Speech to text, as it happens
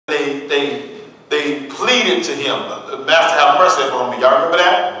they pleaded to him, Master, have mercy upon me. Y'all remember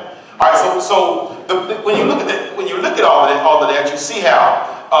that? All right, when you look at all of that, you see how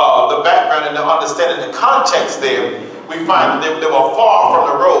the background and the understanding, the context there, we find that they were far from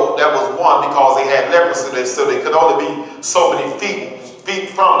the road. That was one, because they had leprosy, so they could only be so many feet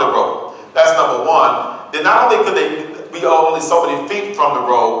from the road. That's number one. Then not only could they be only so many feet from the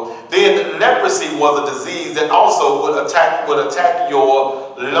road, then leprosy was a disease that also would attack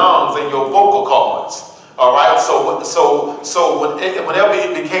your lungs and your vocal cords. All right, whenever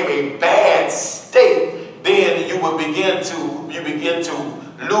it became a bad state, then you would begin to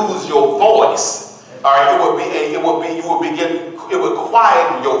lose your voice. All right, it would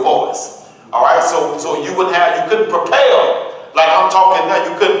quieten your voice. All right, so you couldn't propel like I'm talking now.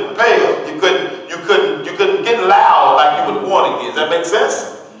 You couldn't propel. You couldn't get loud like you would want to get. Does that make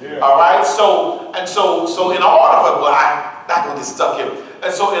sense? Yeah. All right, so in order for, I'm not gonna get stuck here.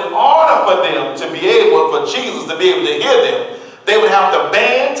 And so in order for them to be able, for Jesus to be able to hear them, they would have to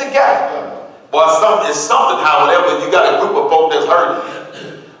band together. Well, it's something, however, you got a group of folk that's hurting.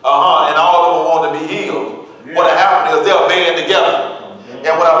 And all of them want to be healed. Yeah. What happened is they'll band together.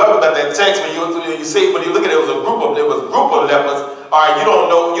 And what I love about that text, when you look at it, it was a group of lepers. All right, you don't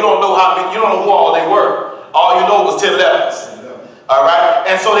know how many, you don't know who all they were. All you know was 10 lepers. All right,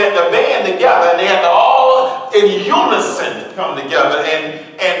 and so they had to band together, and they had to all in unison come together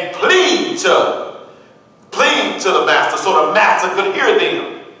and plead to the master, so the master could hear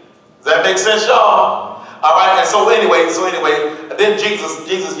them. Does that make sense, y'all? All right, and so anyway, then Jesus,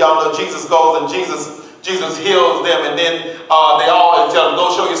 y'all know, Jesus goes and Jesus heals them, and then they all tell him,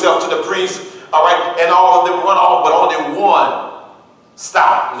 go show yourself to the priest. All right, and all of them run off, but only one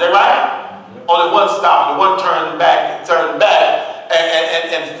stopped. Is that right? Only one stopped. The one turned back,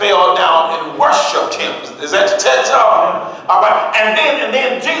 and fell down and worshipped him. Is that your text, y'all? All right, and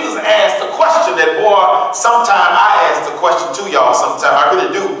then Jesus asked the question that, boy, sometime I ask the question to y'all. Sometime I really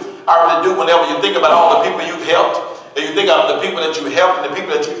do. Whenever you think about all the people you've helped, and you think of the people that you helped and the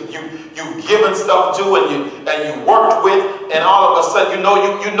people that you've given stuff to and you worked with, and all of a sudden you know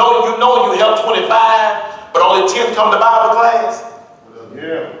you helped 25, but only 10 come to Bible class.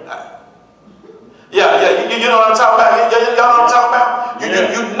 Yeah. You know what I'm talking about? Y'all know what I'm talking about? You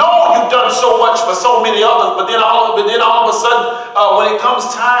know you've done so much for so many others, but then all of a sudden, when it comes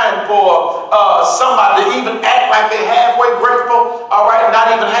time for somebody to even act like they're halfway grateful, all right,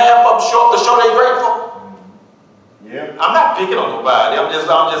 not even half up short to show they're grateful. Yeah. I'm not picking on nobody. I'm just,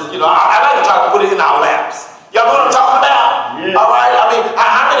 I like to try to put it in our laps. Y'all know what I'm talking about? Yeah. All right. I mean,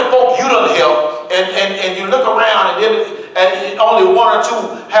 how many folk you done help, and you look around and only one or two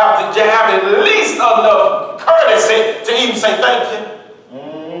have at least enough courtesy to even say thank you.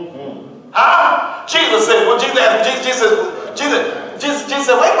 Huh? Jesus said, well, Jesus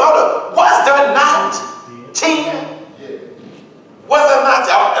said, wait, hold up. Was there not 10? Was there not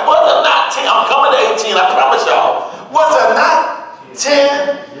 10? I'm coming to 18, I promise y'all. Was there not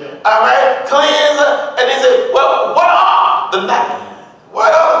 10? All right, cleanser. And he said, well, what are the 9?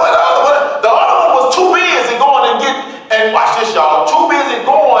 What are the other one was too busy going and watch this, y'all, too busy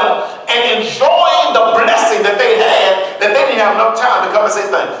going and enjoying the blessing that they had, that they didn't have enough time to come and say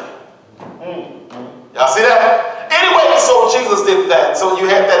thank you. Y'all see that? Anyway, so Jesus did that. So you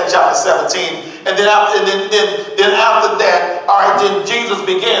had that in chapter 17. And then after that, all right, then Jesus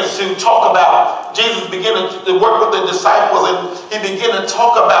began to work with the disciples, and he began to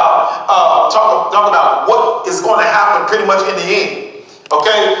talk about what is going to happen pretty much in the end.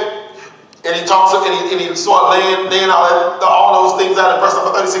 Okay? And he talks, and he started laying all those things out in verse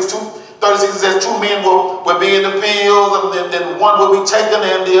number 36. 36 says 2 men will be in the fields, and then one will be taken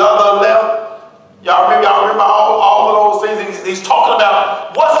and the other left. Y'all remember all of those things. He's talking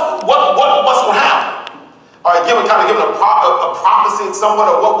about what's going to happen. All right, giving a prophecy somewhat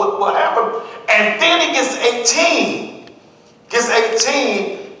of what will happen. And then he gets 18.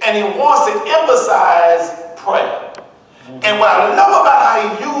 And he wants to emphasize prayer. And what I love about how he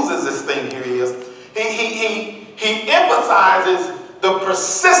uses this thing here is he emphasizes the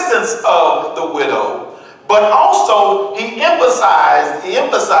persistence of the widow, but also he emphasized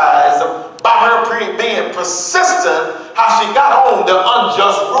by her being persistent how she got on the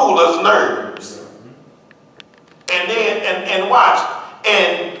unjust ruler's nerves. And then and watch,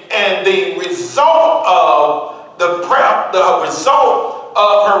 and the result of the result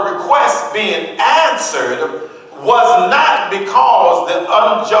of her request being answered was not because the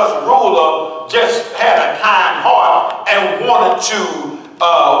unjust ruler just had a kind heart and wanted to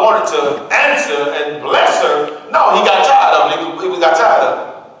answer and bless her. No, he got tired of it. He got tired of it.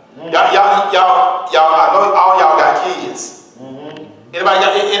 Y'all, I know all y'all got kids. And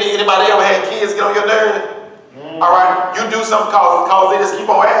Anybody ever had kids get on your nerves? All right, you do something cause they just keep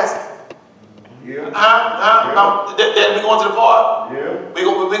on asking. Yeah. Then we going to the park. Yeah. We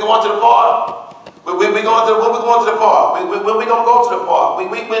going to the park. When we going to the park? When we gonna go to the park? When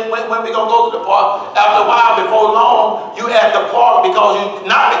we gonna go to the park? After a while, before long, you at the park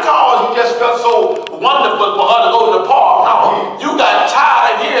not because you just felt so wonderful for her to go to the park. No, you got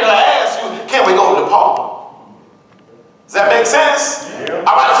tired of hearing her ask you, can we go to the park? Does that make sense? Yeah.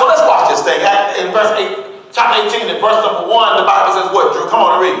 All right, so let's watch this thing. In verse 8, chapter 18, in verse number 1, the Bible says what, Drew? Come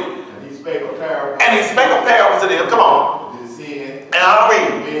on and read. And he spake a parable. And he spake a parable to them. Come on. And I'll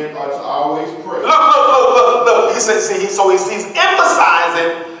read. Men ought to always pray. Look. He says, he's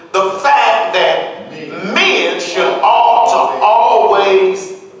emphasizing the fact that men should ought to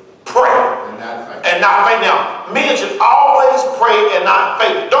always pray and not faint. Now, men should always pray and not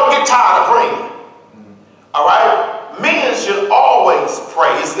faint. Don't get tired of praying. All right? Men should always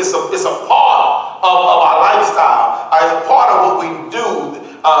pray. It's a part of our lifestyle. It's a part of what we do.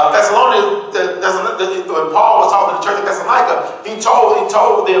 When Paul was talking to the church of Thessalonica, he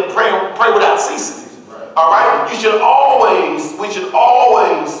told them pray without ceasing. All right, we should always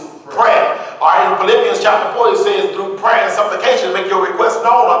pray. All right, in Philippians chapter 4, it says through prayer and supplication, make your requests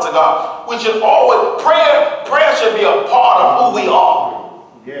known unto God. We should always prayer should be a part of who we are.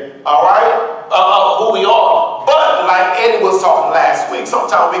 Yeah. All right, who we are. But like Eddie was talking last week,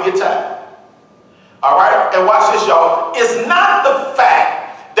 sometimes we get tired. All right, and watch this, y'all. It's not the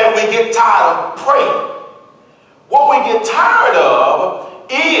fact that we get tired of praying. What we get tired of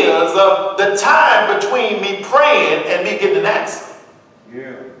is the time between me praying and me getting an answer.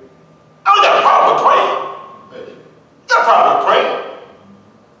 Yeah. I don't got a problem with praying. Got a problem with praying.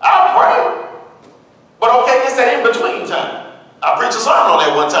 I'll pray. But okay, it's that in-between time. I preached a sermon on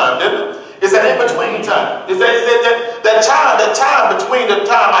that one time, didn't it? It's that in-between time. It's that time between the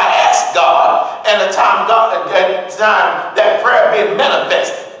time I ask God and the time that prayer being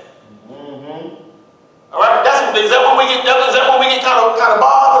manifested. All right, is that when we get kind of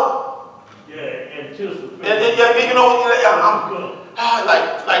bothered? Yeah, anticipate. You know,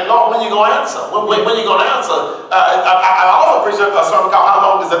 like Lord, when you gonna answer? When you gonna answer? I also preach a sermon called "How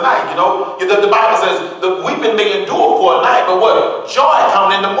Long Is the Night?" You know, the Bible says the weeping may endure for a night, but what? Joy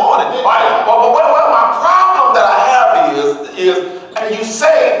coming in the morning. All right. But my problem that I have is and you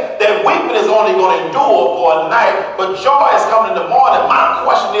say that weeping is only going to endure for a night, but joy is coming in the morning. My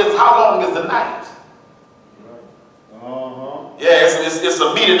question is, how long is the night? Yeah, it's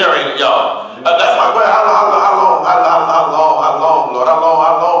a meeting there, y'all. That's my question. How long, Lord? How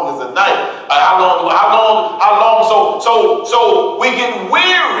long is the night? How long? So we get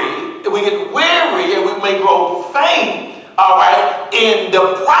weary. And we may grow faint. All right, in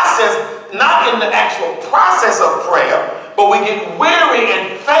the process, not in the actual process of prayer, but we get weary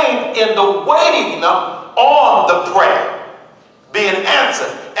and faint in the waiting on the prayer being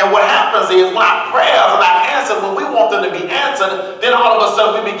answered. And what happens is when our prayers are not answered, when we want them to be answered, then all of a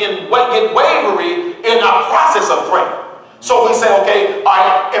sudden we get wavery in our process of prayer. So we say, okay, all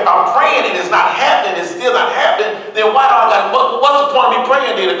right, if I'm praying and it's not happening, it's still not happening, then why do I got, what's the point of me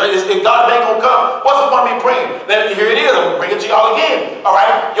praying then? If God ain't gonna come, what's the point of me praying? Then here it is, I'm gonna bring it to y'all again. All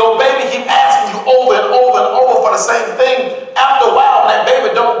right, your baby keep asking you over and over and over for the same thing. After a while, when that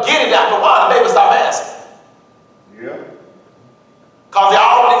baby don't get it, after a while, the baby stop asking. Yeah. Because they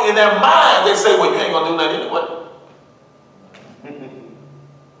already in their mind, they say, well, you ain't gonna do nothing anyway.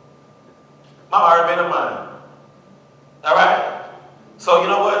 Mama already been in mind. All right? So you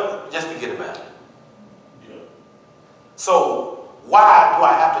know what? Just forget about it. Yeah. So why do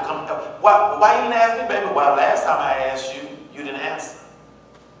I have to come? Why you didn't ask me, baby? Well, last time I asked you, you didn't answer.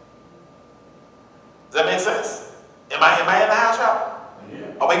 Does that make sense? Am I in the house, y'all?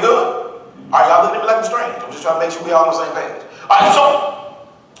 Yeah. Are we good? All right, y'all looking at me like I'm strange. I'm just trying to make sure we all on the same page. All right,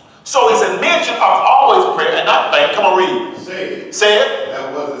 so he said, men should always pray and not faint. Come on, read. Say it.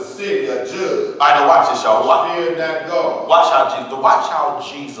 That was a city, a judge. All right, now watch this, y'all. Fear not God. Watch how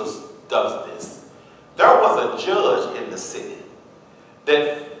Jesus does this. There was a judge in the city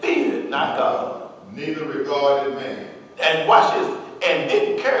that feared not God. Neither regarded man. And watch this. And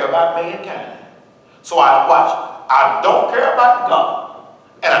didn't care about mankind. So I don't care about God.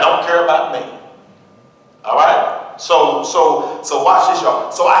 And I don't care about man. All right? So watch this,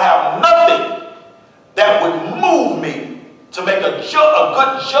 y'all. So I have nothing that would move me to make a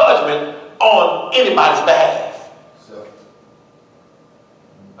good judgment on anybody's behalf.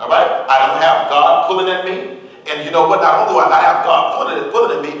 All right? I don't have God pulling at me. And you know what? Not only do I not have God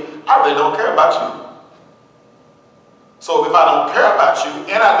pulling at me, I really don't care about you. So if I don't care about you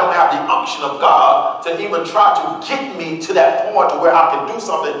and I don't have the unction of God to even try to get me to that point to where I can do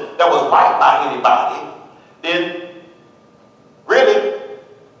something that was right by anybody, then really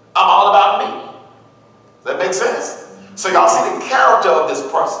I'm all about me. Does that make sense? So y'all see the character of this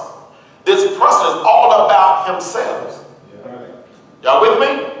person. This person is all about himself. Y'all with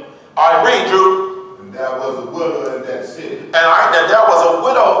me? All right, read, Drew. And there was a widow in that city. And all right, now there was a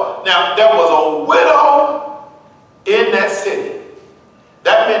widow. Now there was a widow in that city.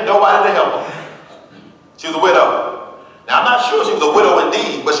 That meant nobody to help her. She was a widow. Now I'm not sure she was a widow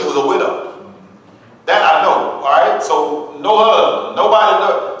indeed, but she was a widow. That I know. All right. So no husband,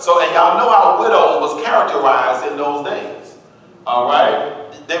 nobody. So and y'all know how widows was characterized in those days. All right.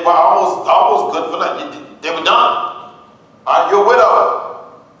 They were almost good for nothing. They were done. All right. You're a widow.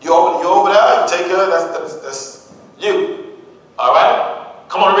 You over there. You take care. That's you. All right.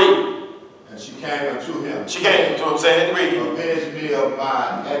 Come on, read. And she came unto him. She came to him saying, read. Avenge me of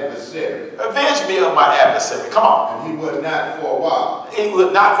my adversary. Avenge me of my adversary. Come on. And he would not for a while. He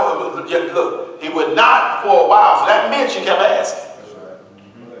would not for, look, he would not for a while. So that meant she kept asking. That's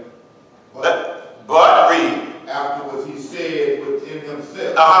right. But read. Afterwards he said within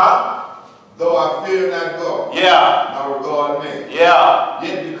himself, though I fear not God, nor regard man,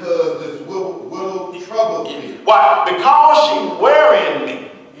 yet because this widow troubles me. Why? Because she wearing me.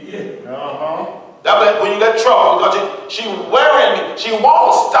 That when you get trouble, because she wearing me. She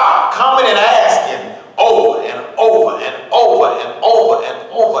won't stop coming and asking over and over and over and over and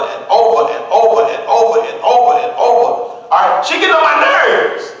over and over and over and over and over and over. All right, she getting on my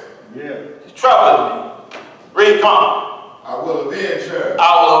nerves. She's troubling me. Read, come on. I will avenge her.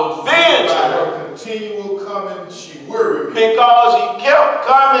 I will avenge By her. her continual coming, she worried me. Because she kept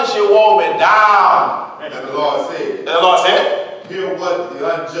coming, she wore me down. And the Lord said, And the Lord said, hear what the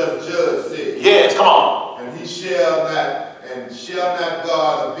unjust judge said. yes, come on. And shall not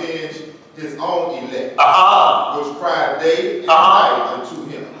God avenge his own elect, which cry day and night unto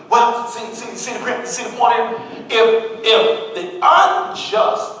him. Well, see the point here? If the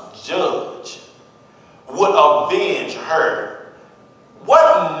unjust judge would avenge her,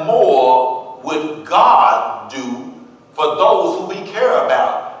 what more would God do for those who we care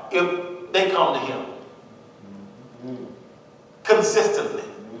about if they come to him? Consistently.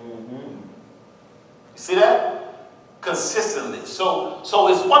 You see that? Consistently. So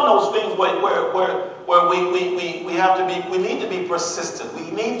it's one of those things where we have to be, we need to be persistent.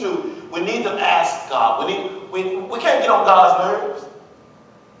 We need to ask God. We can't get on God's nerves.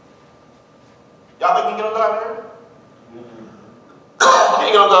 Y'all think we can get on God's nerves?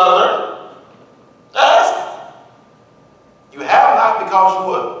 Can't get on God's nerves. Ask. You have not because you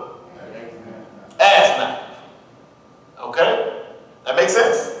would. Ask not. Okay? That makes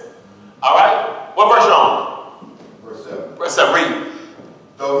sense? All right? What verse you on? Verse 7. Verse 7, read.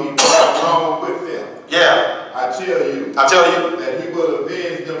 Though he brought wrong with them, I tell you that he will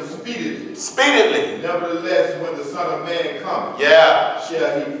avenge them speedily. Speedily. Nevertheless, when the Son of Man cometh,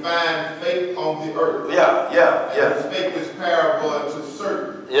 shall he find faith on the earth. And he spake this parable unto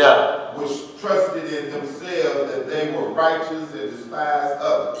certain, which trusted in themselves that they were righteous and despised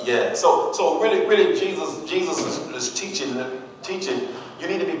others. So really Jesus is teaching you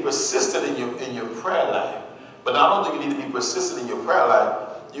need to be persistent in your prayer life. But not only do you need to be persistent in your prayer life,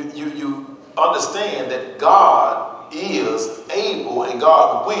 you understand that God is able and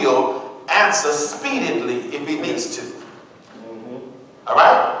God will answer speedily if he needs to. All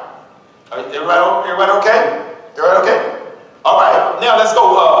right? Everybody okay? Everybody okay? All right. Now let's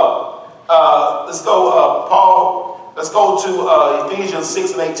go. Paul. Let's go to Ephesians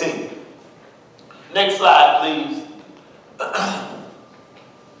 6 and 18. Next slide, please.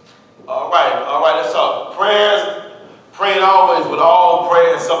 All right. Let's talk prayers. Praying always with all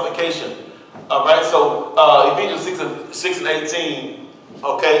prayer and supplication. All right. So Ephesians 6 and 18.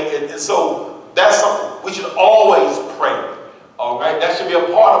 Okay. And so that's something we should always pray. All right. That should be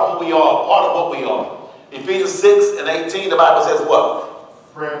a part of who we are. Part of what we are. Ephesians 6 and 18. The Bible says what?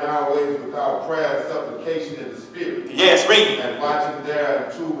 Praying always without prayer and supplication in the Spirit. Yes, read. And watching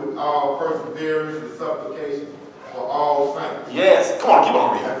thereunto with all perseverance and supplication for all saints. Yes, come on, keep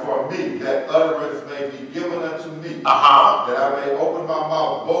on reading. And for me, that utterance may be given unto me, that I may open my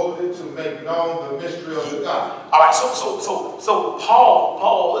mouth boldly to make known the mystery of the gospel. All right, so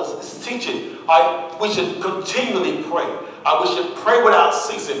Paul is teaching. All right, we should continually pray. We should pray without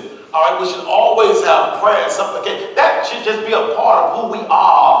ceasing. All right, we should always have prayer and supplication. That should just be a part of who we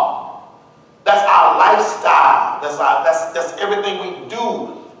are. That's our lifestyle. That's everything we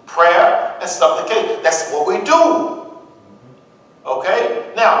do. Prayer and supplication. That's what we do.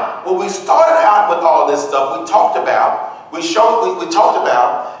 Okay? Now, when we started out with all this stuff, we talked about we talked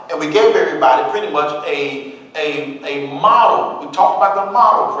about, and we gave everybody pretty much a model. We talked about the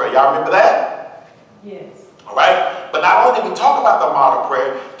model prayer. Y'all remember that? Yes. All right. But not only did we talk about the model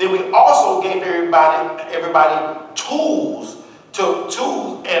prayer, then we also gave everybody tools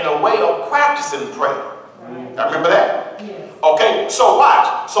and a way of practicing prayer. Right. Y'all remember that? Yes. Okay. So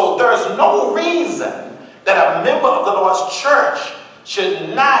watch. So there's no reason that a member of the Lord's church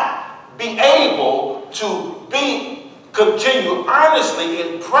should not be able to continue earnestly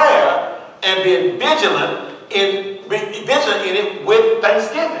in prayer and be vigilant in it with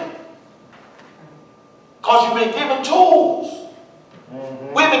thanksgiving. Because you've been given tools.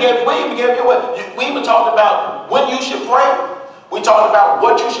 We even talked about when you should pray. We talked about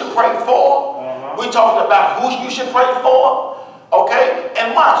what you should pray for. We talked about who you should pray for. Okay?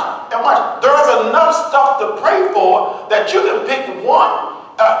 And watch. There is enough stuff to pray for that you can pick one.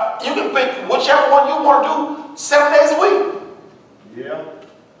 You can pick whichever one you want to do 7 days a week. Yeah.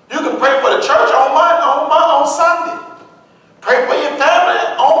 You can pray for the church on Sunday. Pray for your family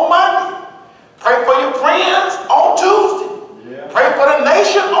on Monday. Pray for your friends on Tuesday. Yeah. Pray for the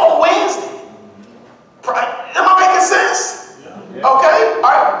nation on Wednesday. Am I making sense? Yeah. Okay? All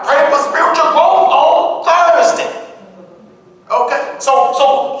right. Pray for spiritual growth on Thursday. Okay?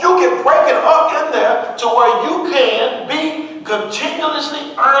 So you can break it up in there to where you can be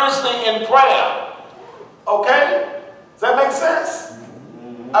continuously, earnestly in prayer. Okay? Does that make sense?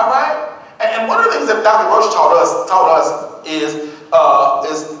 All right? And one of the things that Dr. Roach taught us is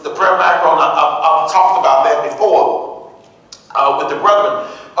the prayer macro. And I've talked about that before with the brethren.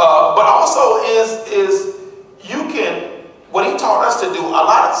 But also is you can, what he taught us to do a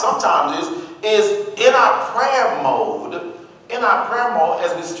lot sometimes is in our prayer mode,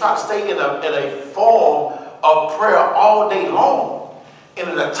 as we try to stay in a form of prayer all day long, and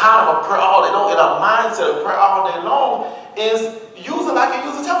in a time of prayer all day long, in a mindset of prayer all day long, is use it like you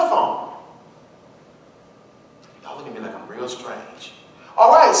use a telephone. Y'all look at me like I'm real strange.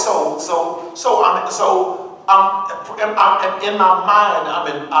 All right, so I'm in my mind,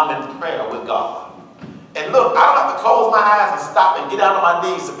 I'm in prayer with God. And look, I don't have to close my eyes and stop and get down on my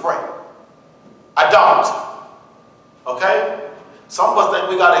knees to pray. I don't. Okay? Some of us think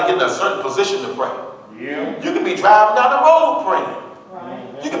we got to get in a certain position to pray. Yeah. You can be driving down the road praying.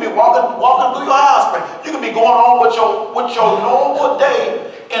 Right. You can be walking through your house praying. You can be going on with your normal day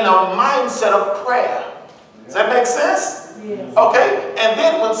in a mindset of prayer. Does that make sense? Yes. Okay? And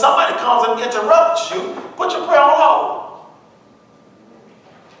then when somebody comes and interrupts you, put your prayer on hold.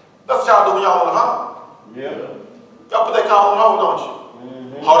 That's what y'all do when y'all on the phone. Yeah. Y'all put that call on hold, don't you?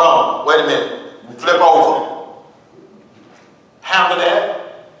 Hold on. Wait a minute. Flip over. Handle that.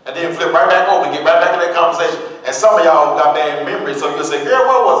 And then flip right back over and get right back in that conversation. And some of y'all got bad memory, so you'll say, girl,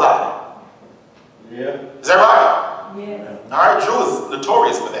 where was I? Yeah. Is that right? Yes. All right, Drew is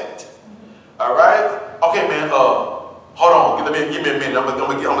notorious for that. All right? Okay, man, hold on. Give me a minute. I'm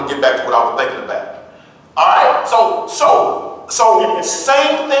gonna get back to what I was thinking about. All right? So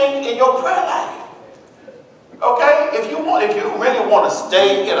same thing in your prayer life. Okay? If you really want to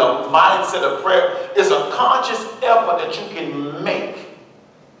stay in a mindset of prayer, it's a conscious effort that you can make.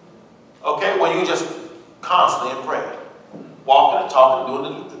 Okay? When you just constantly in prayer. Walking and talking,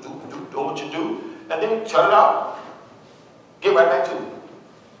 doing what you do, and then shut it out. Get right back to it.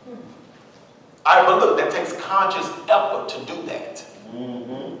 All right, but look, that takes conscious effort to do that.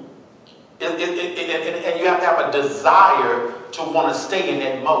 And you have to have a desire to want to stay in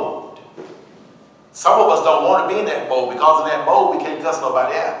that mode. Some of us don't want to be in that mode because in that mode we can't cuss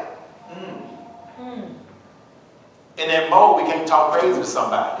nobody out. In that mode we can't talk crazy to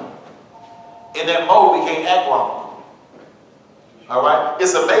somebody. In that mode we can't act wrong. All right?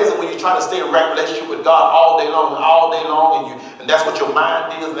 It's amazing when you try to stay in a right relationship with God all day long, and that's what your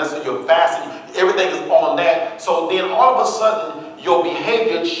mind is, and that's what you're fasting. Everything is on that. So then all of a sudden your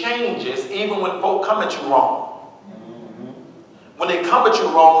behavior changes even when folk come at you wrong. When they come at you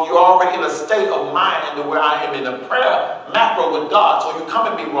wrong, you're already in a state of mind where I am in a prayer macro with God. So you come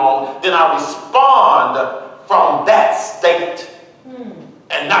at me wrong, then I respond from that state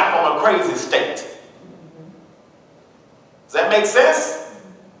and not from a crazy state. Does that make sense?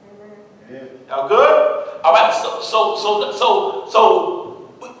 Y'all good? All right. So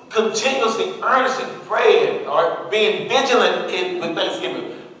continuously, earnestly praying, or being vigilant with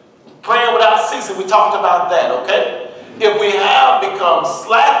Thanksgiving, praying without ceasing. We talked about that. Okay. If we have become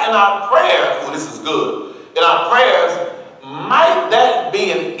slack in our prayers, well, this is good, in our prayers, might that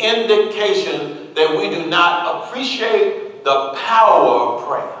be an indication that we do not appreciate the power of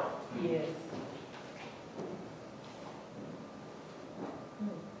prayer? Yes.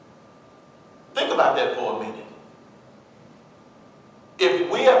 Think about that for a minute.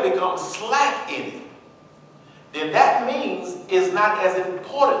 become slack in it, then that means it's not as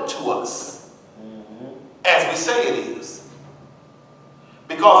important to us as we say it is.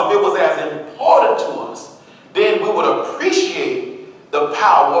 Because if it was as important to us, then we would appreciate the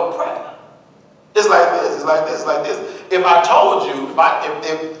power of prayer. It's like this, it's like this, it's like this. If I told you, if I'll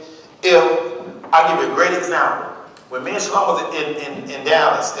give you a great example. When me and Shalom was in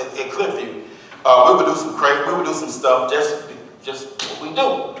Dallas at Cliffview, we would do some crazy, we would do some stuff, just what we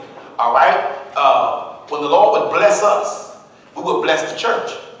do. All right? When the Lord would bless us, we would bless the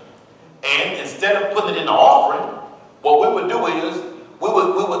church. And instead of putting it in the offering, what we would do is we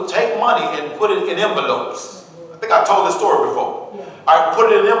would take money and put it in envelopes. I think I told this story before. Yeah. I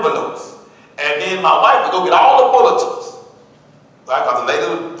put it in envelopes. And then my wife would go get all the bulletins. Right? Because the lady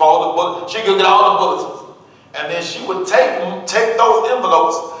would fold the bulletins. She'd go get all the bulletins. And then she would take those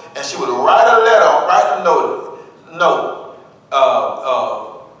envelopes and she would write a letter, write a note.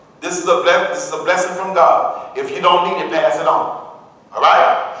 This is a blessing from God. If you don't need it, pass it on. All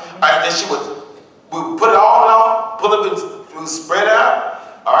right? All right, then we would put it all on, pull it, we would spread it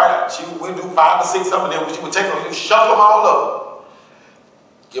out. All right, we'd do 5 or 6 of them, and then she would take them and shuffle them all up.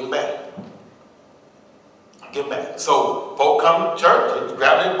 Give them back. Give them back. So, folk come to church, they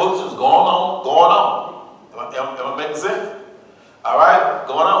grab their bulletins, going on. Am I making sense? All right,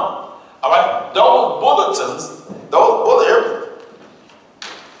 going on. All right, those bulletins,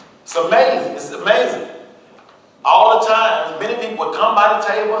 it's amazing. It's amazing. All the time, many people would come by the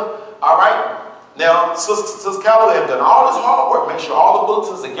table. All right, now Sister Calloway have done all this hard work, make sure all the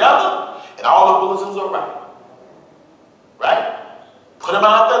bulletins are together and all the bulletins are right. Right? Put them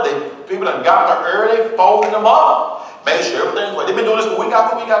out there. People done got there early, folding them up, make sure everything's right. They've been doing this for week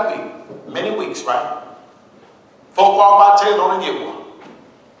after week after week, many weeks, right? Folk walk by the table, don't get one.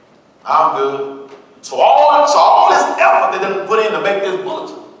 I'm good. So all this effort that they put in to make this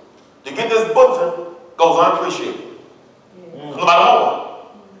bulletin, to get this bulletin, goes unappreciated. No matter what.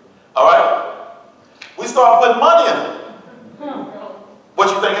 All right? We start putting money in it. What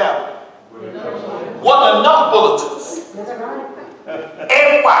you think happened? Wasn't enough bulletins.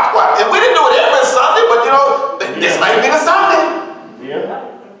 And why? And we didn't do it every Sunday, but you know, this might be the Sunday.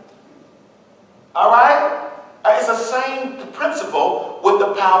 Yeah. All right? It's the same principle with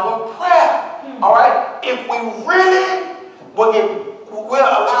the power of prayer. All right? If we really we'll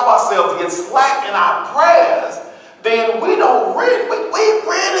allow ourselves to get slack in our prayers, then we really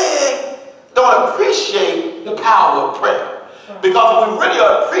don't appreciate the power of prayer. Because if we really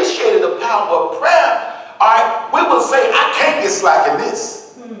appreciated the power of prayer, all right, we will say, I can't get slack in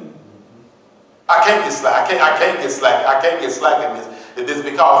this. I can't get slack. I can't get slack. I can't get slack in this. It's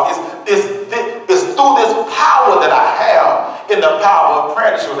because it's through this power that I have in the power of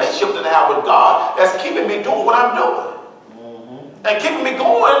prayer, this relationship that I have with God, that's keeping me doing what I'm doing. And keeping me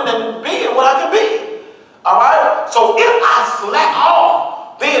going and being what I can be. All right? So if I slack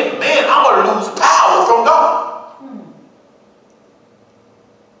off, then, man, I'm going to lose power from God.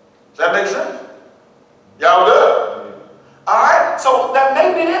 Does that make sense? Y'all good? All right? So that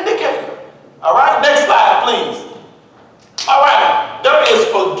may be an indicator. All right? Next slide, please. All right. There is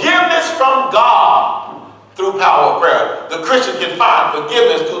forgiveness from God through power of prayer. The Christian can find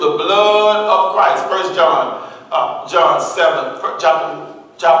forgiveness through the blood of Christ. 1 John 7,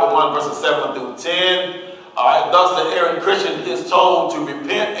 chapter 1, verses 7 through 10. All right, thus the erring Christian is told to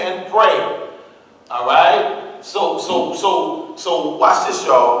repent and pray. All right, so watch this,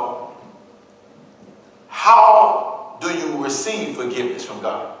 y'all. How do you receive forgiveness from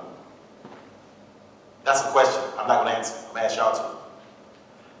God? That's a question. I'm not going to answer. I'm going to ask y'all to.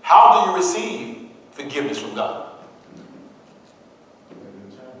 How do you receive forgiveness from God?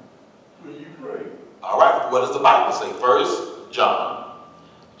 When you pray. All right, what does the Bible say? 1 John,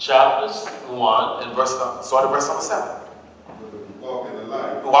 chapter 1, and verse number 7. We walk in the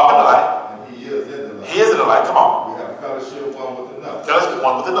light. We walk in the light. And he is in the light. He is in the light. Come on. We have fellowship one with another. Fellowship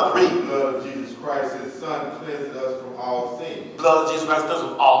one with another. Read. The blood of Jesus Christ, his Son, cleanses us from all sin. Blood of Jesus Christ cleanses us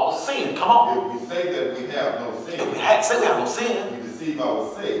from all sin. Come on. If we say that we have no sin, if we say we have no sin, we deceive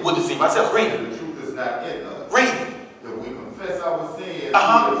ourselves. We deceive ourselves. Read. The truth is not in us. Read. If we confess our sins, he is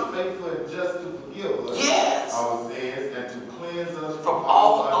faithful and just to forgive us our sins and to cleanse us from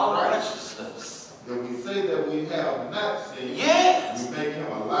all unrighteousness. If we say that we have not sinned, we make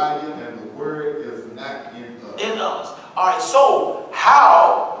him a liar, and the word is not in us. In us. All right, so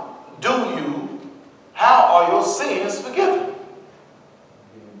how are your sins forgiven?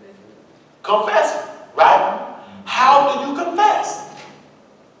 Confess, right? How do you confess?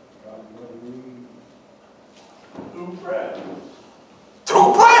 Through prayer.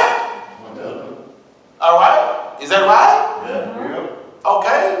 Through prayer. All right? Is that right? Yeah.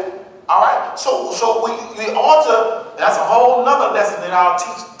 Okay.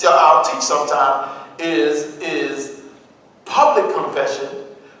 I'll teach sometime is public confession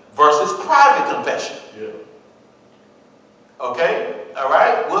versus private confession. Yeah. Okay, all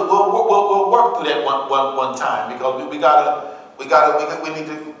right. We'll work through that one time, because we need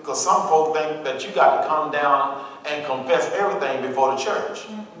to, because some folk think that you got to come down and confess everything before the church.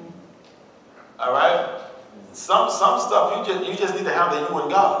 All right. Some stuff you just need to handle you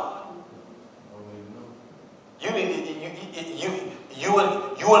and God. You need you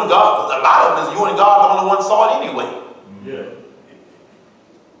and God. A lot of it is you and God the only one saw it anyway. Yeah.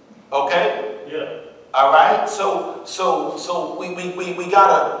 Okay. Yeah. All right. So we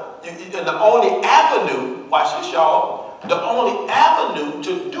gotta. And the only avenue, watch this, y'all. The only avenue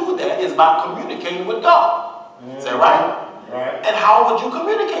to do that is by communicating with God. Is that right? Right. And how would you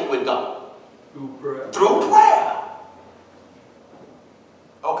communicate with God? Through prayer. Through prayer.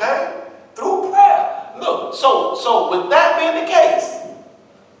 Okay? Through prayer. Look, so with that being the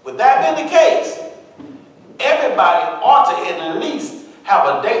case, everybody ought to at least have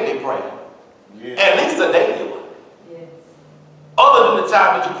a daily prayer. Yeah. At least a daily one. Yes. Other than the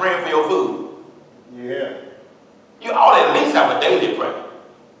time that you're praying for your food. Yeah. You ought to at least have a daily prayer.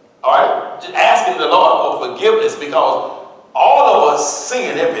 All right? Just asking the Lord for forgiveness, because all of us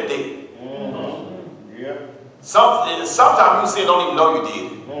sin every day. Yeah. Sometimes you sin, don't even know you did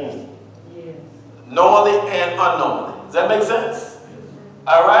it. Yes. Knowingly and unknowingly. Does that make sense?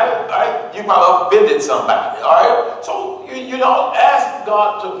 All right? All right? You probably offended somebody. All right? So you don't ask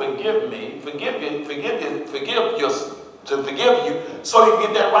God to forgive me, to forgive you, so you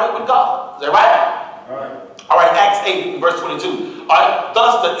get that right with God. Is that right? All right. All right, Acts 8, verse 22. All right,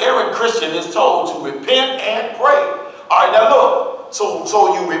 thus the errant Christian is told to repent and pray. All right, now look. So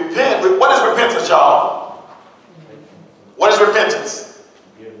you repent. What is repentance, y'all? What is repentance?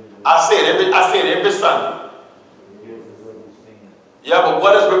 I say it every Sunday. Yeah, but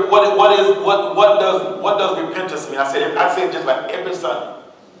what does repentance mean? I say it just like every Sunday.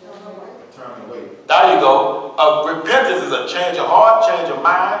 Turn away. There you go. Repentance is a change of heart, change of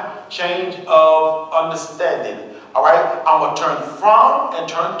mind, change of understanding. All right? I'm going to turn from and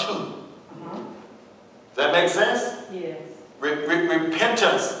turn to. Does that make sense? Yes.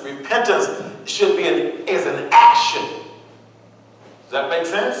 Repentance should be is an action. Does that make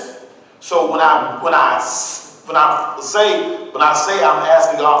sense? So when I say I'm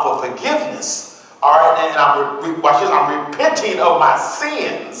asking God for forgiveness, all right, and I'm repenting of my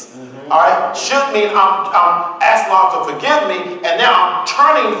sins. All right, should mean I'm asking God to forgive me, and now I'm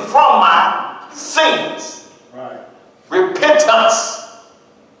turning from my sins. Right. Repentance.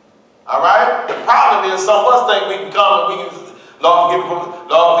 All right. The problem is some of us think we can come and we can, Lord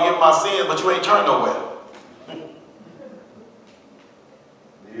forgive my sins, but you ain't turned nowhere.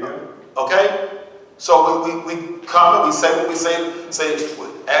 Yeah. Okay. So we come and we say what we say,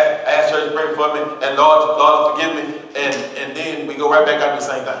 ask church to pray for me, and Lord forgive me, and then we go right back out to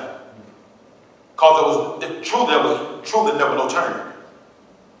the same thing. Because there was truly never no turn.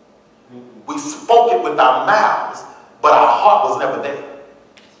 We spoke it with our mouths, but our heart was never there.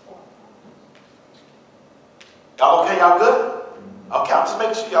 Y'all okay? Y'all good? Okay, I'm just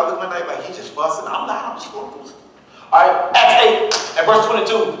making sure y'all look like he's just fussing. I'm not. I'm just going to boost. All right, Acts 8 and verse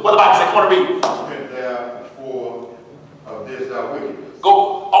 22. What the Bible say? Come on, read. Repent therefore of this thy wickedness. Go.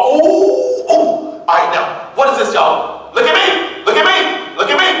 Oh. All right, now, what is this, y'all? Look at me. Look at me. Look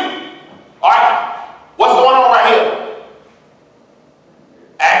at me. All right. What's going on right here?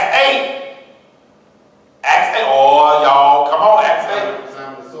 Acts 8. Acts 8. Oh, y'all, come on, Acts 8.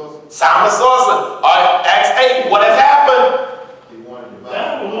 Simon the sorcerer. Simon the sorcerer. All right, Acts 8. What has happened? He wanted to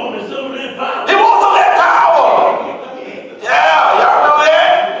That was only some of that power. He wants some of that power. Yeah, y'all know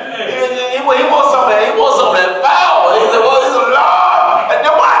that? He wants some of that. He wants some of that power. He said, well, he's a Lord. And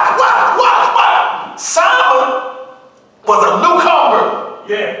then watch. Simon was a newcomer.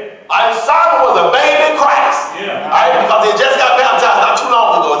 Yeah. Simon was a baby in Christ. Yeah. All right, because he just got baptized not too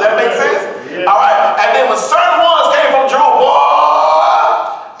long ago. Does that make sense? Yeah. All right. And then when certain ones came from Jerusalem,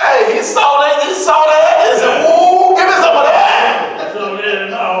 boy, hey, he saw that. And said, ooh, give me some of that. So then,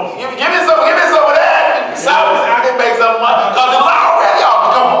 no. Give me some of that. Simon said, I can make some money. Because it was already,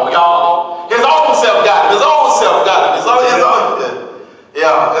 y'all, come on, y'all. His own self got it. His own self got it. His own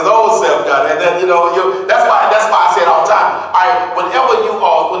self got it. And then, that's why I say it all the time. All right,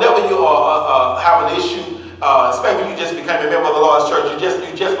 whenever you have an issue, especially when you just became a member of the Lord's church, you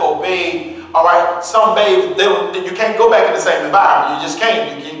just obeyed. All right, some babes, you can't go back in the same environment. You just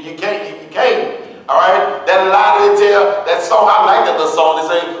can't. You can't. All right, that lie they tell, that song, I like that little song.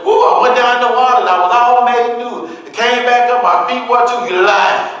 They say, ooh, I went down in the water and I was all made new. It came back up, my feet were too. You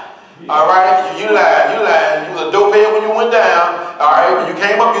lying. All right, you lied. You was a dope head when you went down. All right, right? When you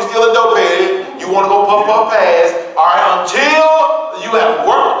came up, you're still a dopehead. You want to go puff pass. All right, until you have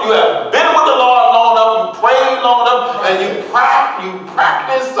worked, you have been with the Lord long enough, you prayed long enough, and you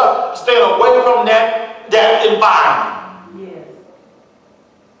practice staying away from that environment. Yes.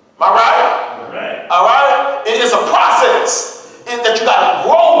 Am I right? Right. All right? It is a process that you got to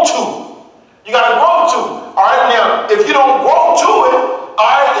grow to. You got to grow to. All right? Now, if you don't grow to it, all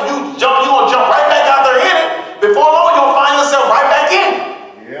right, you're going to jump right back out there in it. Before long, you'll find yourself right back in it.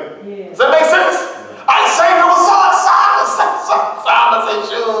 Yep. Yes. Does that make sense? I say it was Simon said,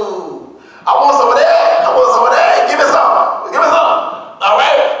 shoot, I want some of that. I want some of that. Give me some. Give me some. All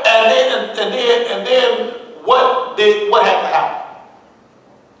right? And then what had to happen?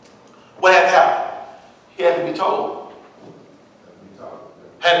 What had to happen? He had to be told.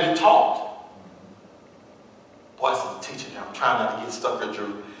 Had to be taught. Boy, this is teaching. I'm trying not to get stuck here,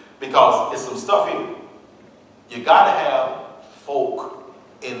 Drew, because it's some stuff here. You got to have folk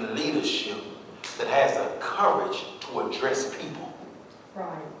in leadership that has the courage to address people.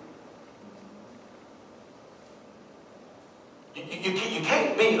 Right. You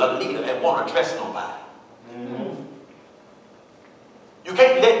can't be a leader and want to address nobody. Mm-hmm. You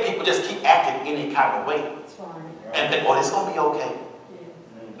can't let people just keep acting any kind of way That's right. and think, oh, it's going to be okay.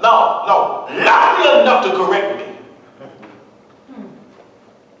 Yeah. No. Love me enough to correct me.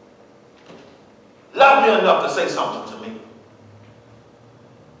 Love me enough to say something to me.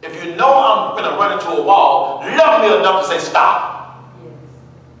 If you know I'm going to run into a wall, love me enough to say stop. Yes.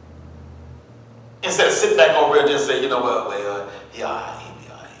 Instead of sit back over here and just say, you know what, yeah, he'll be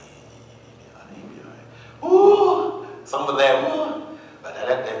all right. Ooh, some of that, ooh. But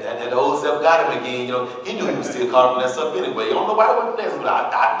that old self got him again, you know. He knew he was still caught up in that stuff anyway. I don't know why he went there, but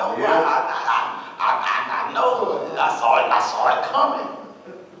I know. Yeah. I know. I saw it coming.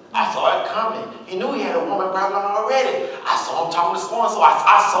 I saw it coming. He knew he had a woman problem already. I saw him talking to someone, so I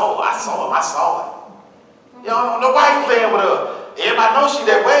saw it. You don't know why he playing with her. Everybody knows she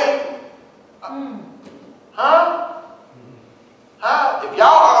that way. Huh? If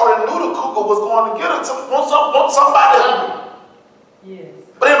y'all already knew the cougar was going to get her, want somebody. Yes.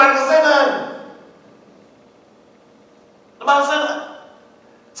 But everybody can say nothing. Nobody say nothing.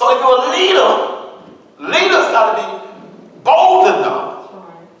 So if you're a leader, leaders got to be bold enough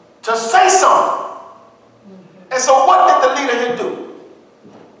to say something. And so what did the leader here do?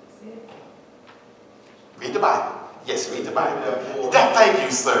 Read the Bible. Yes, read the Bible. Thank you,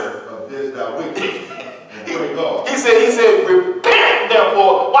 sir. He said, repent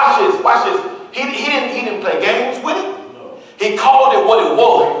therefore. Watch this. He didn't play games with it. He called it what it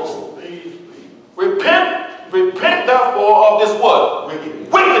was. Repent therefore of this what?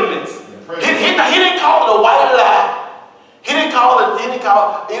 Wickedness. He didn't call it a white lie. He didn't call it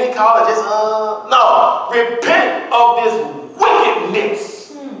just, no. Repent of this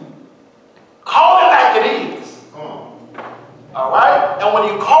wickedness. Call it like it is. All right? And when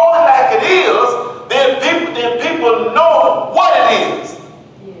you call it like it is, then people know what it is.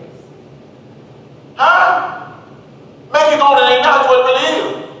 Yes. Huh? Make you go and acknowledge what it really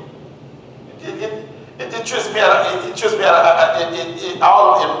is. It trips me out. It trips me out. In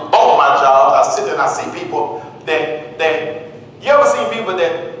both my jobs, I sit there and I see people that you ever seen people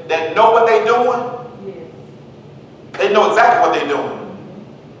that know what they're doing? Yes. They know exactly what they're doing.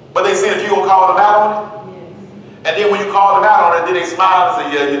 But they see if you gonna call them out on it. Yes. And then when you call them out on it, then they smile and say,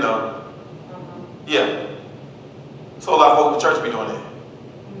 yeah, you know. Yeah. So a lot of folks in church be doing that.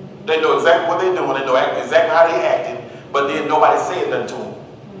 They know exactly what they're doing. They know exactly how they're acting. But then nobody said nothing to them.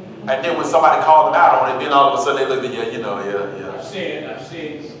 And then when somebody called them out on it, then all of a sudden they look at you, you know, yeah. I've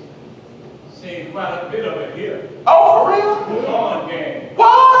seen quite a bit of it here. Oh, for real? Lawn game.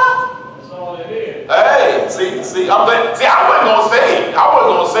 What? That's all it is. Hey, see, I wasn't gonna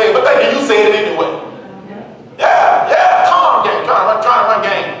say it, but thank you said it anyway. Yeah, come on, game. Trying to run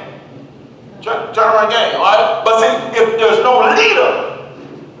game. Trying to run game, all right? But see, if there's no leader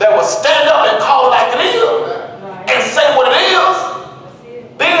that will stand up and call it like it is and say what it is,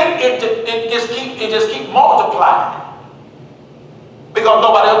 then it just keep multiplying because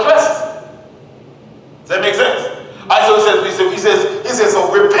nobody addresses it. Does that make sense? All right, so he says,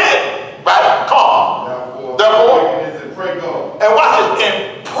 so repent, right? Come on. Therefore, and watch this,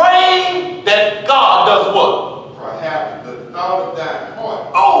 and pray that God does what? Perhaps the thought of thy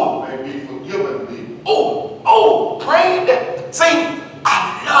heart may be forgiven thee. Pray that. See,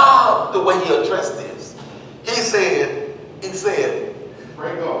 I love the way he addressed this. He said,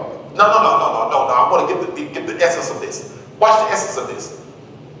 pray God. No. I want to get the essence of this. Watch the essence of this.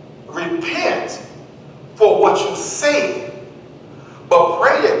 Repent for what you said, but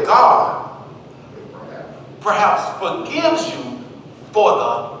pray that God perhaps forgives you for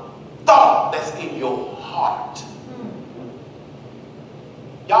the thought that's in your heart.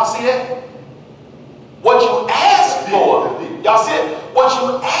 Y'all see that? What you asked for, y'all see it? What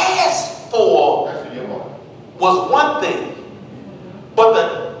you asked for was one thing, but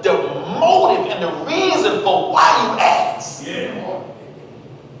the motive and the reason for why you asked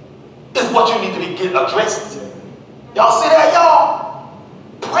is what you need to be getting addressed. Y'all see that, y'all?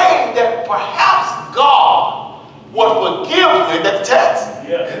 Pray that perhaps God will forgive you in that text.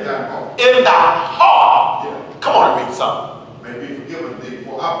 In thy heart. Come on and read something. May be forgiven thee,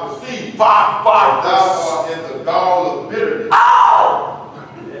 for I perceive thou art in the gall of bitterness. I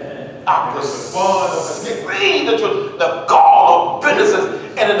perceive the gall of bitterness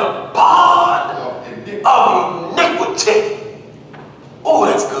and in the bond of iniquity. Oh,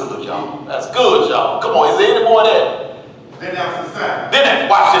 that's good, y'all. That's good, y'all. Come on, is there any more of that? Then after sign. Then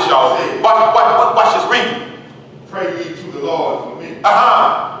watch this, y'all. Watch this reading. Pray ye to the Lord for me.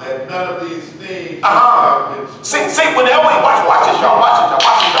 That none of these things See, whenever we watch this, y'all. Watch this, y'all.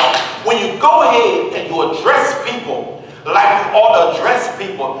 When you go ahead and you address people like you ought to address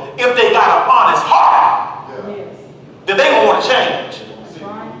people, if they got an honest heart, then they gonna want to change.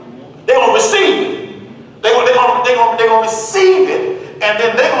 They gonna receive it. They gonna receive it. And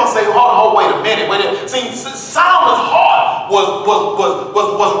then they're gonna say, hold, wait a minute. See, Solomon's heart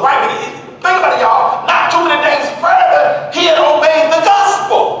was right. Think about it, y'all. Not too many days further, he had obeyed the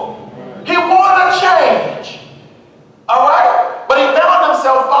gospel. He wanted to change. All right? But he found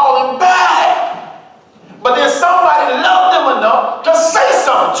himself falling back. But then somebody loved him enough to say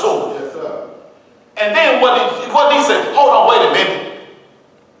something to him. Yes, sir. And then what did he say? Hold on, wait a minute.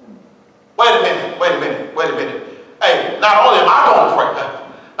 Hey, not only am I going to pray,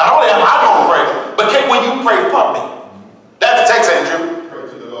 but will you pray for me? That's the text, Andrew. Pray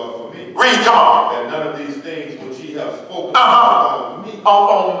to the Lord for me. Read, come on. That none of these things which ye have spoken on me.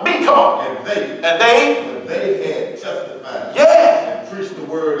 On me, come on. And they had testified. Yeah. And preached the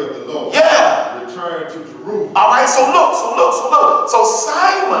word of the Lord. Yeah. Returned to Jerusalem. All right, so look. So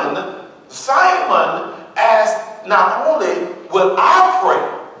Simon asked, not only will I pray,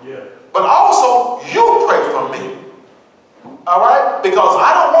 but also you pray for me. All right? Because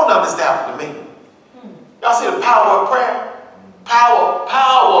I don't want nothing to happen to me. Y'all see the power of prayer? Power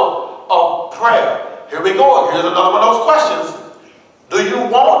of prayer. Here we go. Here's another one of those questions. Do you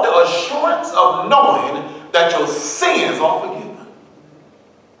want the assurance of knowing that your sins are forgiven?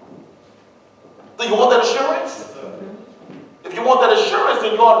 Do you want that assurance? If you want that assurance,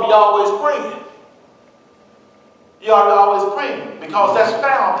 then you ought to be always praying. You ought to be always praying, because that's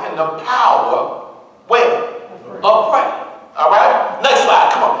found in the power, where? Of prayer. All right? Next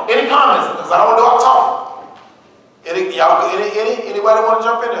slide. Come on. Any comments? Because I don't want to do all talking. Anybody want to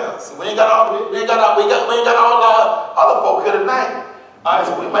jump in there? So we ain't got all the other folk here tonight. All right,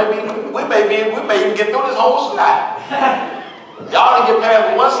 so we may even get through this whole slide. Y'all didn't get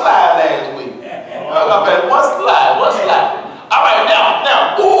past one slide last week. Y'all got past one slide. All right,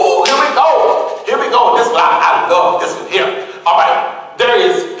 now, ooh, here we go. This one, I love this one here. All right, there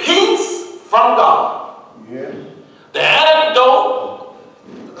is peace from God. Yeah. The antidote,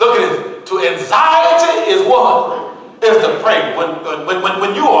 look at it, to anxiety is what? Is to pray.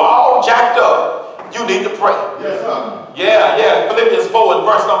 When you are all jacked up, you need to pray. Yes, sir. Yeah. Philippians 4 and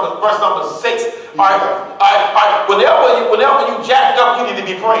verse number 6. All right. Whenever you jacked up, you need to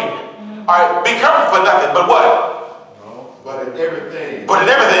be praying. All right. Be careful for nothing, but what? But in everything. By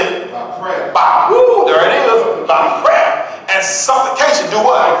prayer. There it is. By prayer and supplication. Do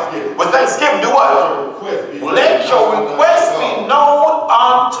what? With thanksgiving. Do what? Let your request be known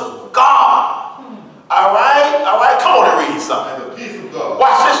unto God. All right. Come on and read something. And the peace of God.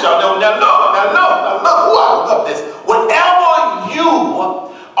 Watch this, y'all. Now look. Ooh, I love this. Whenever you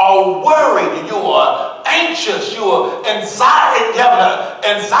are worried, you are anxious, you are anxiety, having an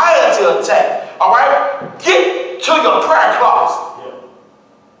anxiety attack. All right, get to your prayer closet.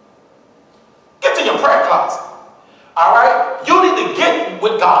 Get to your prayer closet. All right, you need to get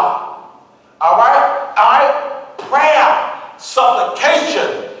with God. All right. Prayer,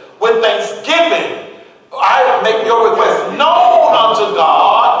 supplication, with thanksgiving. All right, make your request known unto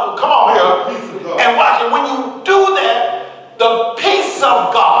God. Come on here. And watch it. When you do that, the peace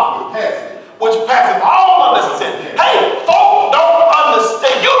of God, which passes all understanding. Hey, folk don't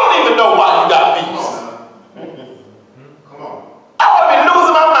understand. You don't even know why you got peace. Come on. I ought to be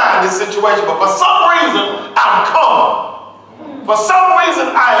losing my mind in this situation, but for some reason, I'm calm. For some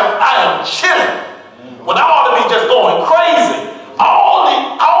reason, I am chilling. When I ought to be just going crazy.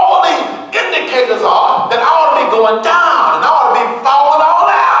 All the indicators are that I ought to be going down and I ought to be falling all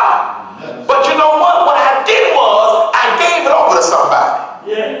out. But you know what? What I did was I gave it over to somebody.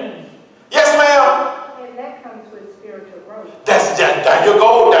 spiritual growth. There you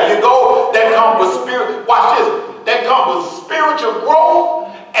go. There you go. That comes with spirit. Watch this. That comes with spiritual growth,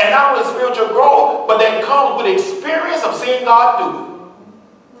 and not with spiritual growth, but that comes with experience of seeing God do it.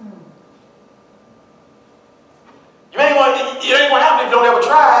 You ain't gonna happen if you don't ever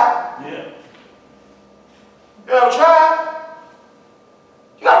try. Yeah. You ever try?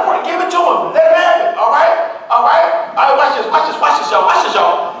 You gotta pray, give it to him. Let him have it. All right? All right? All right, watch this, y'all. Watch this,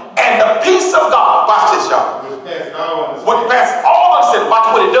 y'all. And the peace of God, watch this, y'all. When you pass all understanding,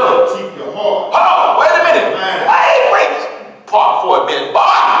 watch what it does. Keep your heart. Hold on, wait a minute. Wait. Park for a minute.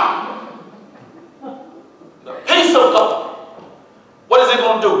 The peace of God. What is it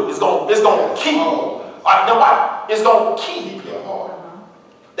gonna do? It's gonna keep. All right, now what? It's gonna keep your heart.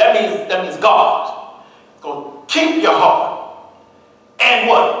 That means God. It's gonna keep your heart. And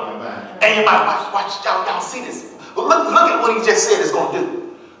what? And your mind. Watch y'all see this. Look at what he just said it's going to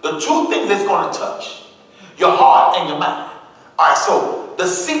do. The two things it's going to touch. Your heart and your mind. All right, so the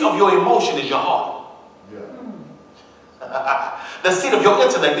seat of your emotion is your heart. Yeah. The seat of your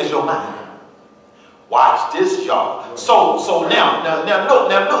intellect is your mind. Watch this, y'all. So now look.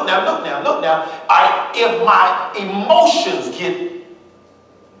 All right, if my emotions get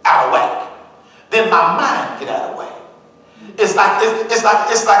out of whack, then my mind get out of whack. It's like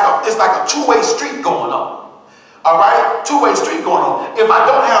a two-way street going on. All right, two-way street going on. If I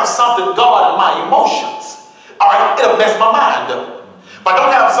don't have something guard my emotions, all right, it'll mess my mind up. If I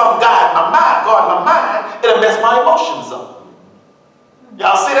don't have something guard my mind, it'll mess my emotions up.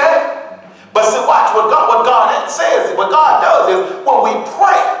 Y'all see that? But see, watch what God says. What God does is when we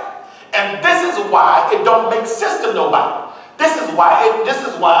pray, and this is why it don't make sense to nobody. This is why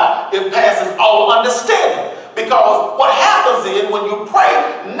it passes all understanding. Because what happens is when you pray,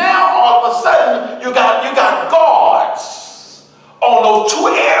 now all of a sudden you got guards on those two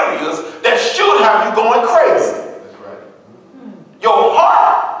areas that should have you going crazy. That's right. Your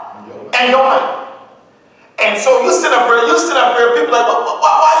heart and your mind. And so you sit up here, people like,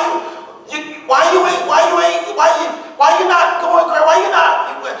 why you not going crazy? Why you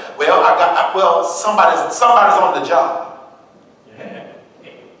not? Well, somebody's on the job. Yeah.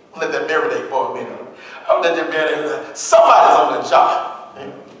 Let that marinate for a minute. Somebody's on the job.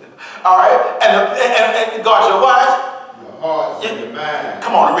 All right? And God, your wife? Your heart and your mind.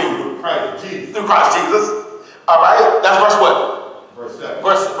 Come on, read. Through Christ Jesus. Through Christ Jesus. All right? That's verse what? Verse 7.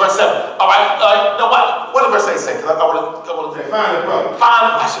 Verse 7. All right. Now, what did verse 8 say? Because I want to say. Find it, brother. Find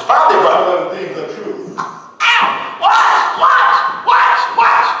it, brother. All other things are true.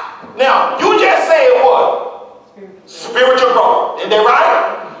 Watch. Now, you just said what? Spiritual growth. Isn't that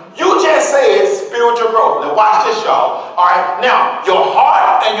right? You just said spiritual growth. Now watch this, y'all. All right. Now, your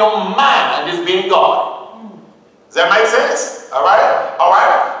heart and your mind is being guarded. Does that make sense? All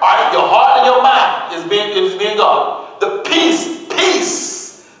right. Your heart and your mind is being guarded. The peace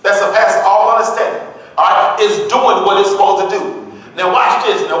that surpasses all understanding. All right, is doing what it's supposed to do. Now watch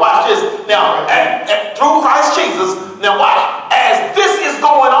this. Now, and through Christ Jesus. Now watch as this is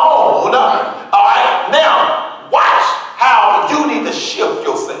going on. All right. Now watch how you need to shift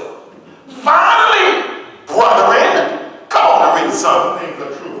yourself. Finally, brethren, come on and read something.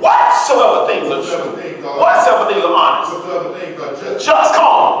 Whatsoever things are true. Whatsoever things are honest. Whatsoever things are just come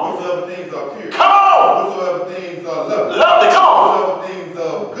on. Whatsoever things are pure. Come on. Whatsoever things are lovely. Come on. Whatsoever things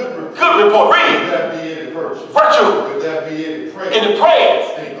are good report. Good report. Read. Would that be any virtue? Would that be any praise? In the prayers.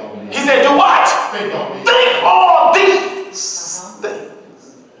 Think on me. He said, do what? Think on me. Think on these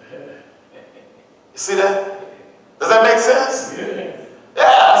things. You see that? Does that make sense? Yeah,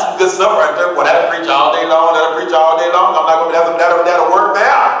 that's some good stuff right there. Well, that'll preach all day long. I'm not going to that'll work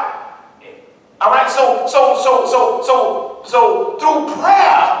there. All right, so through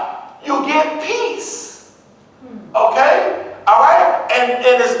prayer, you get peace. Okay? All right? And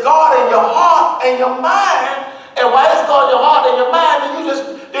it's God in your heart and your mind. And while it's God in your heart and your mind,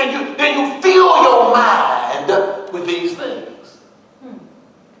 then you fill your mind with these things.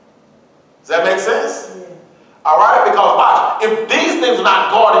 Does that make sense? Yeah. All right? Because watch, if these things are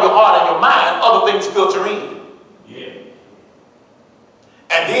not God in your heart and your mind, other things filter in. Yeah.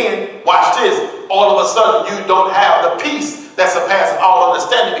 And then, watch this, all of a sudden you don't have the peace that surpasses all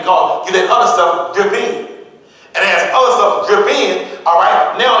understanding because you let other stuff drip in. And as other stuff drip in, all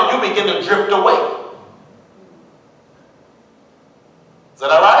right, now you begin to drift away. Is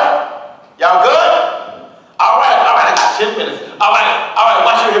that all right? Y'all good? All right, I got 10 minutes. All right,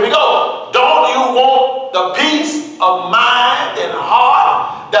 watch it, here we go. Don't you want the peace of mind and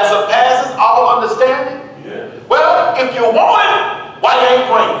heart that surpasses all understanding? Yeah. Well, if you want it, why you ain't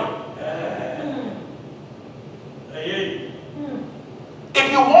praying?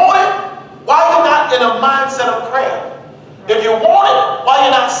 If you want it, why you not in a mindset of prayer. If you want it, why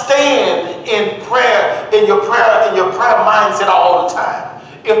you not staying in prayer, in your prayer mindset all the time?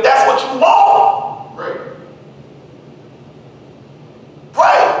 If that's what you want, pray.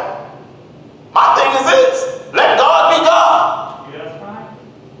 Pray. My thing is this: let God be God. Yes.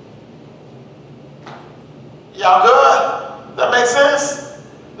 Y'all good? That makes sense?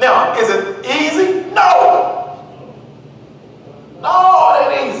 Now, is it easy? No. No,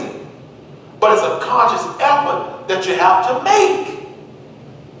 it ain't easy. But it's a conscious effort that you have to make.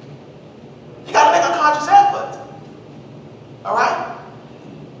 You got to make a conscious effort. All right?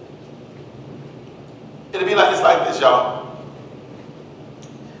 It'll be like, it's like this, y'all.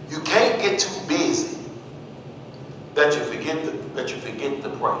 You can't get too busy that you forget to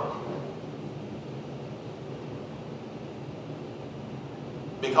pray.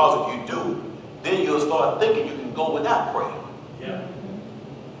 Because if you do, then you'll start thinking you can go without praying. Yeah.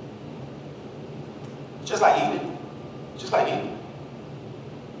 Just like eating. Just like eating.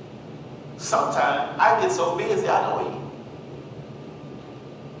 Sometimes I get so busy I don't eat.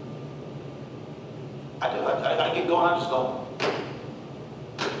 I get going, I just go.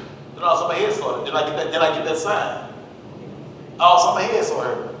 Then all of a sudden my head started. Then I get that sign. All of a sudden my head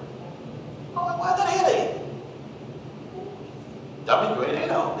started. I'm like, why that headache? I've been doing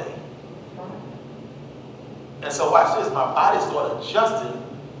it all day. And so watch this, my body started adjusting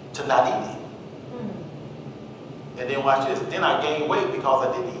to not eating. And then watch this, then I gained weight because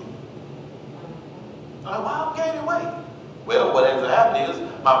I didn't eat. I'm like, why I'm gaining weight? Well, what ends up happening is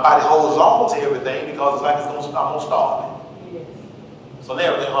my body holds on to everything because it's like I'm going to starve it. Yes. So then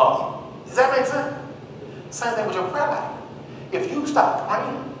everything hard. Does that make sense? Same thing with your prayer life. If you stop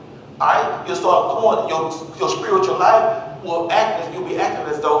praying, all right, you'll start going, your spiritual life will act as, you'll be acting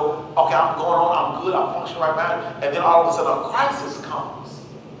as though, okay, I'm going on, I'm good, I'm functioning right now, and then all of a sudden a crisis comes.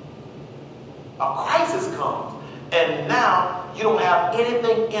 A crisis comes. And now you don't have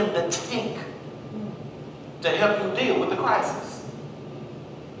anything in the tank to help you deal with the crisis.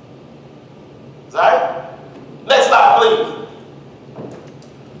 Is that right? Next slide, please.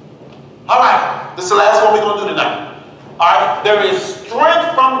 All right, this is the last one we're going to do tonight. All right, there is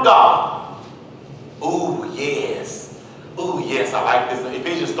strength from God. Ooh, yes. Ooh, yes, I like this.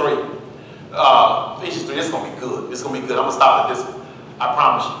 Ephesians 3. Ephesians 3, this is going to be good. This is going to be good. I'm going to stop at this one. I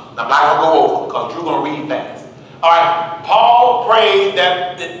promise you. I'm not going to go over because you're going to read fast. All right, Paul prayed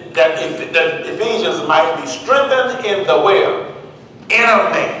that Ephesians might be strengthened in the where? Inner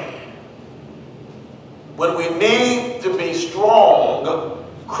man. When we need to be strong,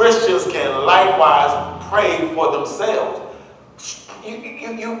 Christians can likewise pray for themselves.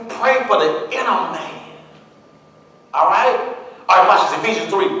 You pray for the inner man. All right? All right, watch this. Ephesians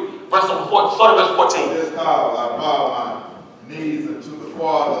 3, verse 14. Start at verse 14. This cause I bow my knees unto the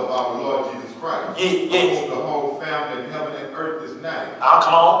Father of our Lord Jesus Christ. Yes. The whole family in heaven and earth this night.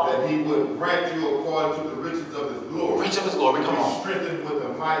 Come on. That he would grant you according to the riches of his glory. Riches of his glory, come on. Be strengthened with the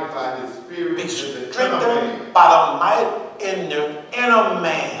might by his spirit. Be strengthened by the might in the inner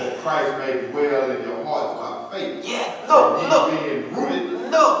man. That Christ may dwell in your hearts by faith. Yeah, look. Being rooted.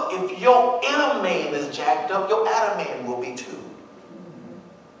 Look, if your inner man is jacked up, your outer man will be too.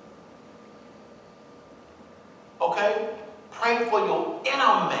 Okay? Pray for your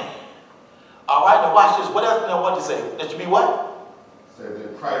inner man. All right, now watch this. What else? Now what did you say? That you be what? Said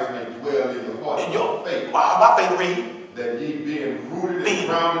that Christ may dwell in your heart by faith. Wow, my faith read. That ye being rooted and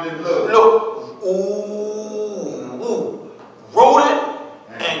grounded in love. Look, rooted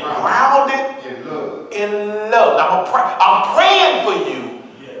and grounded in love. Now I'm praying for you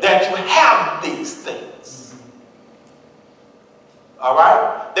that you have these things. All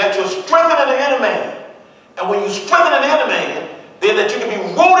right, that you're strengthening the inner man. And when you strengthen the inner man, then that you can be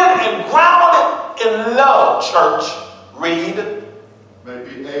rooted and grounded in love, church. Read. May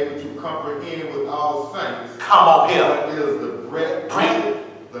be able to comprehend with all saints. Come on here. What is the breadth,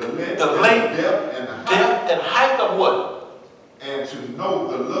 the length, depth, and height of what? And to know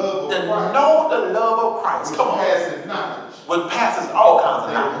the love of Christ. To know the love of Christ. Come on. Passes knowledge. Which passes all kinds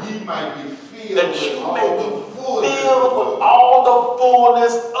of knowledge. That ye might be filled with all the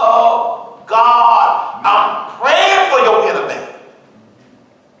fullness of God. I'm praying for your inner man.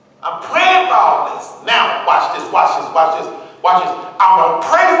 I'm praying for all this. Now, watch this. I'm going to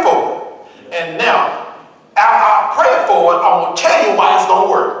pray for it. And now, after I pray for it, I'm going to tell you why it's going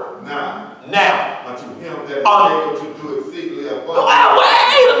to work. Now. Unto him that is able to do exceedingly abundantly.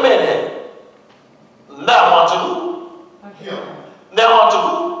 Wait a minute. Now unto who? Him. Now unto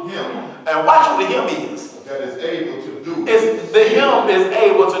who? Him. And watch what the him is. That is able to do. The him is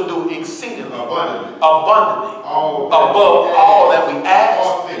able to do exceedingly. Abundantly. Above all that we ask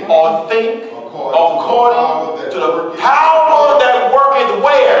or think According to the power that worketh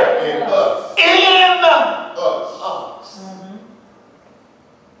where? In us. In us. Mm-hmm.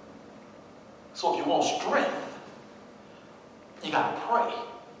 So if you want strength, you got to pray.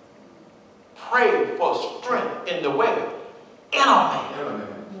 Pray for strength in the way. Inner man.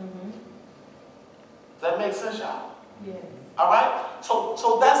 Mm-hmm. Does that make sense, y'all? Yes. All right. So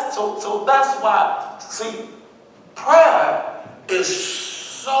that's why. See, prayer is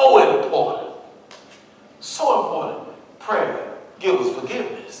so important. So important. Prayer gives us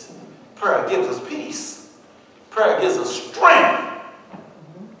forgiveness. Prayer gives us peace. Prayer gives us strength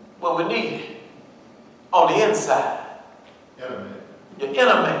when we need it. On the inside. Inner man. Your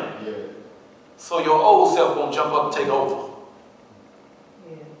inner man. Yeah. So your old self won't jump up and take over.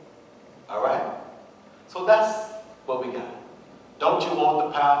 Yeah. All right? So that's what we got. Don't you want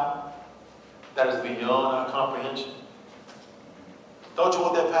the power that is beyond our comprehension? Don't you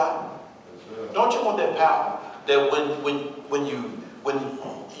want that power? Don't you want that power that when you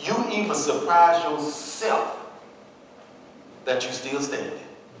even surprise yourself that you still standing?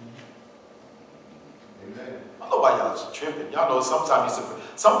 Amen. I don't know why y'all tripping. Y'all know sometimes it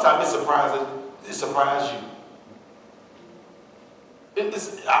surprises you. I'm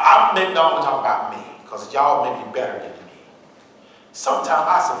gonna talk about me because y'all may be better than me.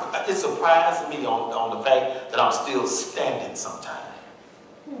 Sometimes it surprises me on the fact that I'm still standing sometimes.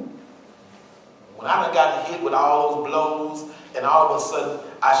 When I done got hit with all those blows and all of a sudden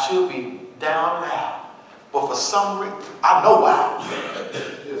I should be down and out. But for some reason, I know why.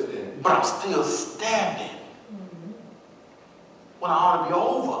 But I'm still standing. When I ought to be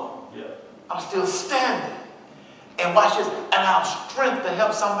over, I'm still standing. And watch this, and I have strength to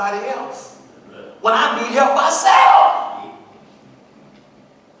help somebody else. When I need help myself.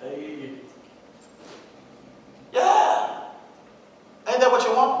 Yeah. Ain't that what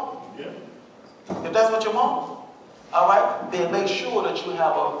you want? Yeah. If that's what you want, all right, then make sure that you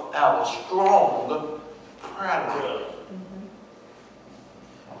have a strong prayer life.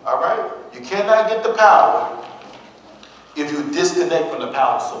 All right? You cannot get the power if you disconnect from the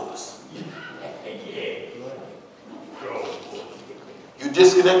power source. You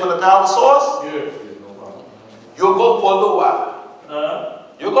disconnect from the power source, you'll go for a little while.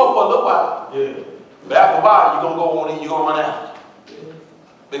 You'll go for a little while. But after a while, you're going to go on and you're going to run out.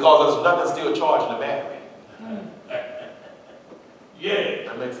 Because there's nothing still charging the battery. Yeah.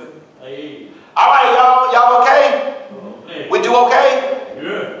 That makes sense? Hey. All right, y'all. Y'all okay? We do okay?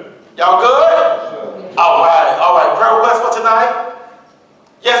 Yeah. Y'all good? All right. All right. Prayer request for tonight?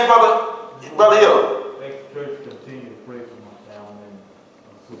 Yes, brother. Brother Hill. Let the church continue to pray for my family and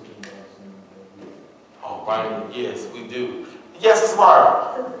Sister Nelson. All right. Yes, we do. Yes, it's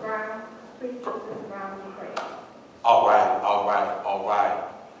Barbara. Sister Brown, please, Sister Brown, you pray. All right. All right. All right.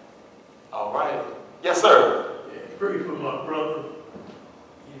 All right. Yes, sir. Yeah, pray for my brother.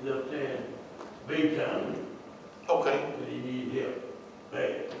 He's up there in Baytown. Okay. But he needs help.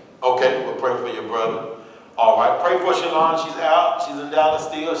 Bad. Okay, we'll pray for your brother. All right. Pray for Shalon. She's out. She's in Dallas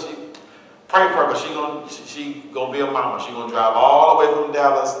still. Pray for her, but she gonna be a mama. She gonna drive all the way from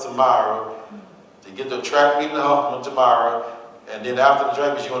Dallas tomorrow to get the track meeting in Huffman tomorrow, and then after the track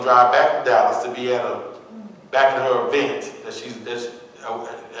meeting, she's gonna drive back to Dallas to be back at her event that's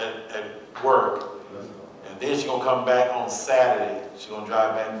at work, and then she's gonna come back on Saturday. She's gonna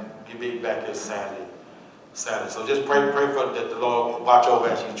drive back, get back here Saturday. So just pray for that the Lord watch over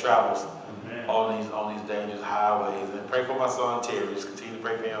as she travels on these dangerous highways, and pray for my son Terry. Just continue to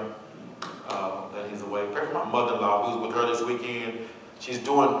pray for him. That he's away. Pray for my mother-in-law. We was with her this weekend. She's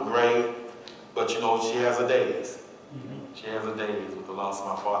doing great, but you know she has her days. She has her days with the loss of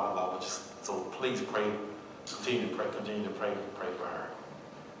my father-in-law. So please pray, continue to pray for her.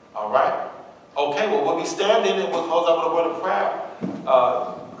 All right. Okay. Well, we'll be standing and we'll close out with a word of prayer.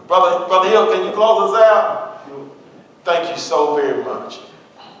 Brother Hill, can you close us out? Sure. Thank you so very much.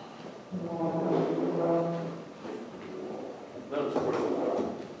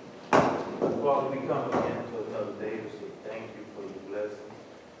 Father, we come again to another day to say thank you for your blessing.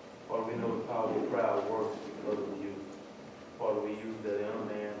 Father, we know the power of prayer works because of you. Father, we use that inner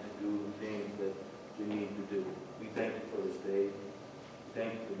man to do the things that we need to do. We thank you for this day.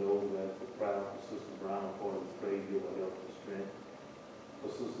 Thank you for those who have for prayer, for Sister Brown, for the praise, give her help and strength. For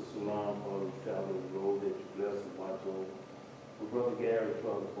Sister Salon, for the travel the road that you bless and watch over. For Brother Gary,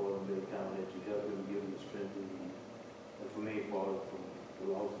 Father, for the account that you help him give him the strength he needs. And for me, Father, for the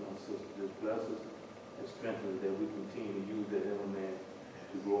lost my sister, just bless us and strengthen us that we continue to use that inner man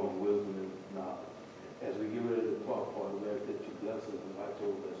to grow in wisdom and knowledge. As we get ready to talk, Father, we ask that you bless us and watch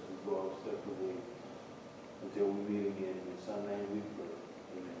over us to go our separate ways until we meet again. In your Son's name we pray.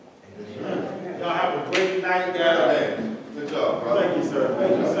 Amen. great night, guys. Good job, brother. Thank you, sir.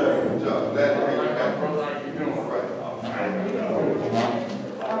 Thank you, sir.